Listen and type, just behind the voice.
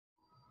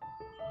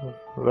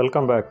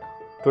Welcome back.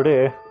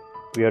 Today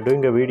we are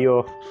doing a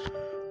video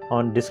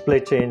on display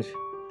change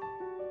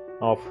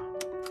of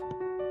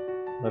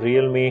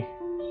Realme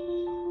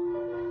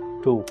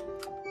 2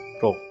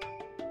 Pro.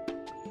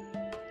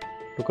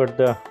 Look at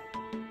the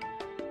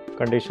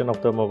condition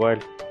of the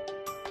mobile.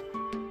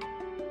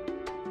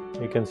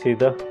 You can see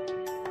the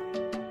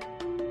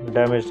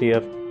damaged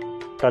here.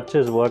 Touch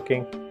is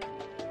working.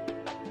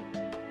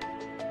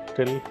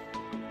 Still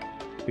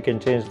we can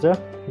change the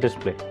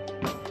display.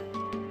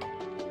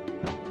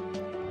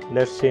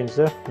 Let's change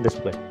the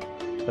display.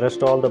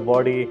 Rest all the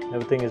body,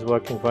 everything is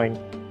working fine.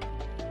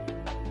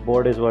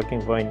 Board is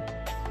working fine.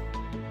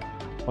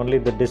 Only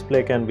the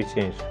display can be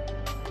changed.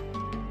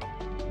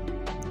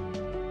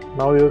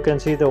 Now you can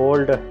see the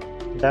old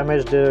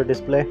damaged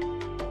display.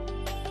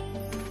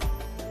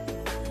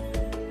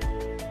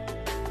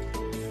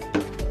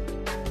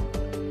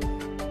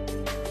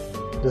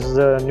 This is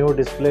a new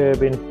display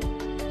been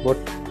put.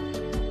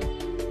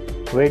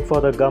 Wait for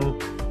the gum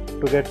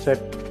to get set.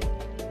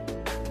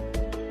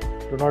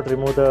 Do not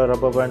remove the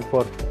rubber band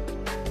for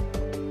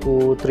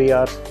 2-3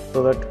 hours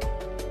so that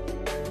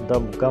the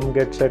gum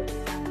gets set.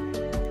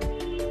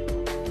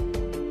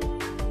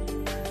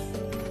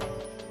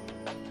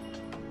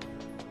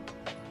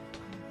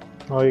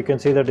 Now you can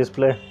see the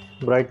display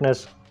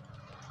brightness.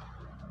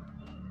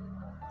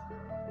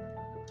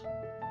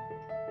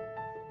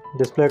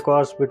 Display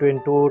costs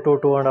between 2 to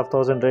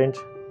 2,500 range.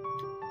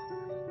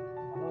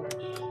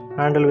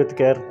 Handle with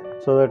care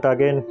so that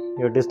again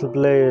your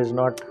display is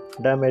not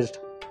damaged.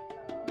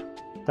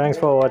 Thanks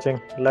for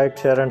watching. Like,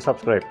 share and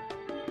subscribe.